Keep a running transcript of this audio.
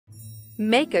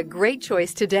Make a great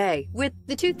choice today with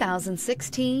the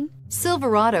 2016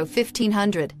 Silverado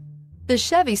 1500. The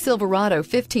Chevy Silverado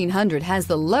 1500 has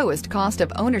the lowest cost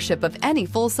of ownership of any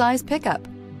full-size pickup.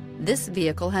 This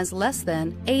vehicle has less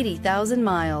than 80,000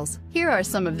 miles. Here are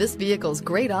some of this vehicle's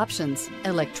great options: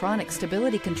 electronic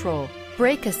stability control,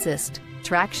 brake assist,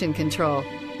 traction control,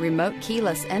 remote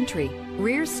keyless entry,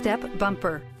 rear step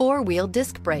bumper, four-wheel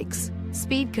disc brakes,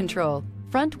 speed control,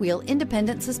 front wheel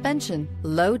independent suspension,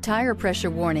 low tire pressure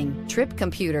warning, trip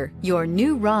computer. Your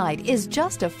new ride is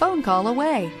just a phone call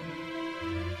away.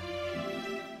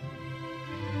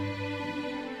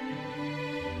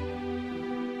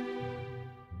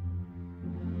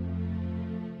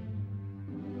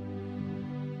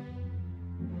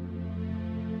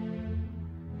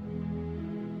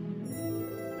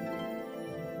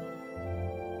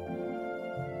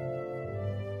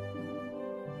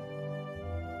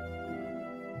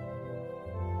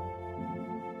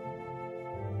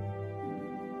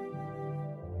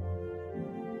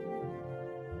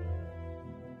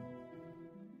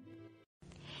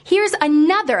 Here's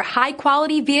another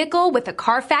high-quality vehicle with a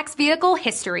Carfax Vehicle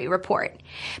History Report.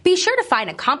 Be sure to find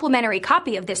a complimentary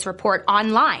copy of this report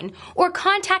online or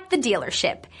contact the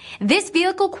dealership. This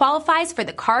vehicle qualifies for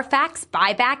the Carfax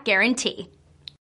Buyback Guarantee.